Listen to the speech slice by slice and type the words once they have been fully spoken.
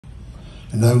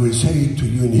And I will say it to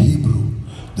you in Hebrew,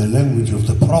 the language of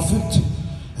the prophet,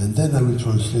 and then I will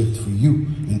translate for you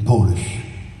in Polish.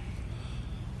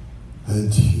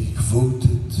 And he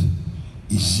quoted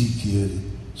Ezekiel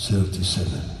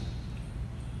 37.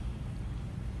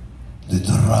 The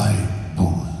dry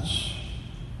bones.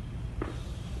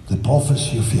 The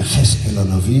prophecy of Yechezkel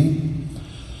הנביא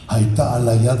הייתה על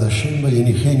היד השם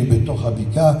ויניחני בתוך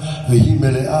הבקעה והיא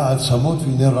מלאה עצמות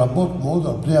והנה רבות מאוד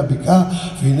על פני הבקעה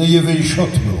והנה יבשות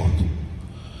מאוד.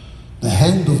 The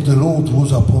hand of the Lord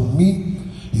was upon me.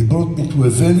 He brought me to a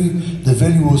valley. The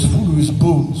valley was full with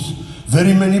bones.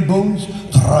 Very many bones,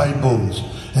 dry bones.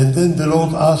 And then the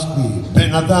Lord asked me,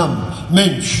 Ben Adam,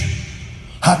 Mensch,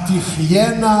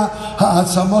 התחיינה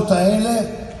העצמות האלה?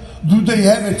 Do they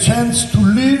have a chance to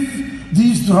live,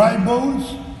 these dry bones?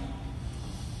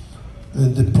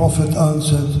 And the prophet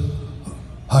answered,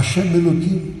 Hashem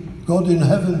Elokim, God in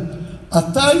heaven,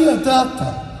 Ata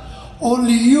yadata.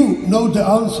 Only you know the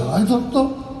answer. I don't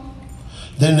know.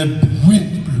 Then a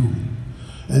wind blew,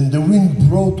 and the wind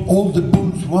brought all the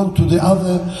bones one to the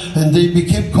other, and they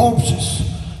became corpses,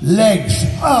 legs,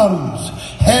 arms,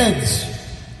 heads,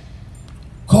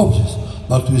 corpses,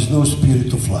 but with no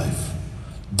spirit of life,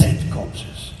 dead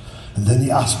corpses. And then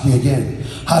he asked me again,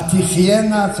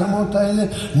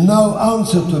 now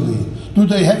answer to me, do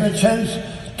they have a chance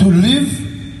to live?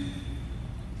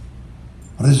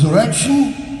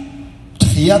 Resurrection?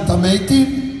 Tchiyat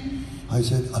HaMeitim? I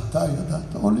said,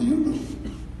 only you know.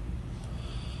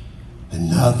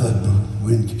 Another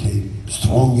wind came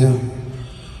stronger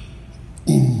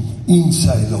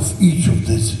inside of each of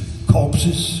these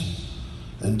corpses,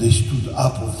 and they stood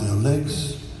up of their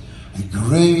legs, a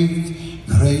great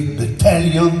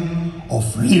battalion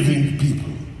of living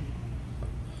people.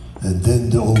 And then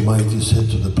the Almighty said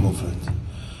to the prophet,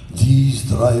 these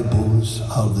dry bones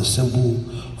are the symbol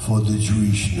for the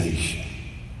Jewish nation.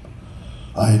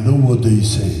 I know what they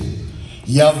say.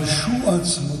 Yavshu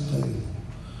atzmoteinu.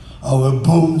 Our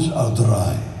bones are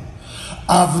dry.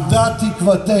 Avda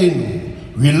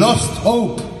tikvateinu. We lost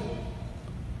hope.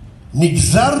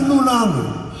 Nigzarnu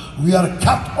lanu. We are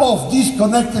cut off,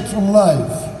 disconnected from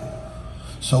life.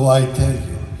 So I tell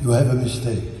you, you have a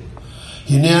mistake.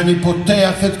 Hine ani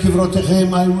poteach et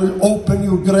kivrotechem. I will open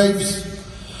your graves.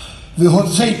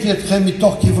 V'hotzeti etchem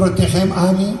mitoch kivrotechem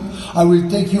ami. I will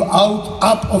take you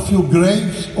up of your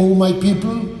graves, O my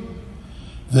people.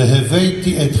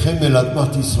 V'heveiti etchem el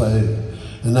admat Yisrael.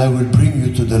 And I will bring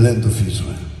you to the land of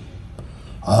Israel.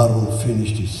 Aaron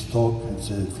finished his talk and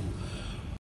said,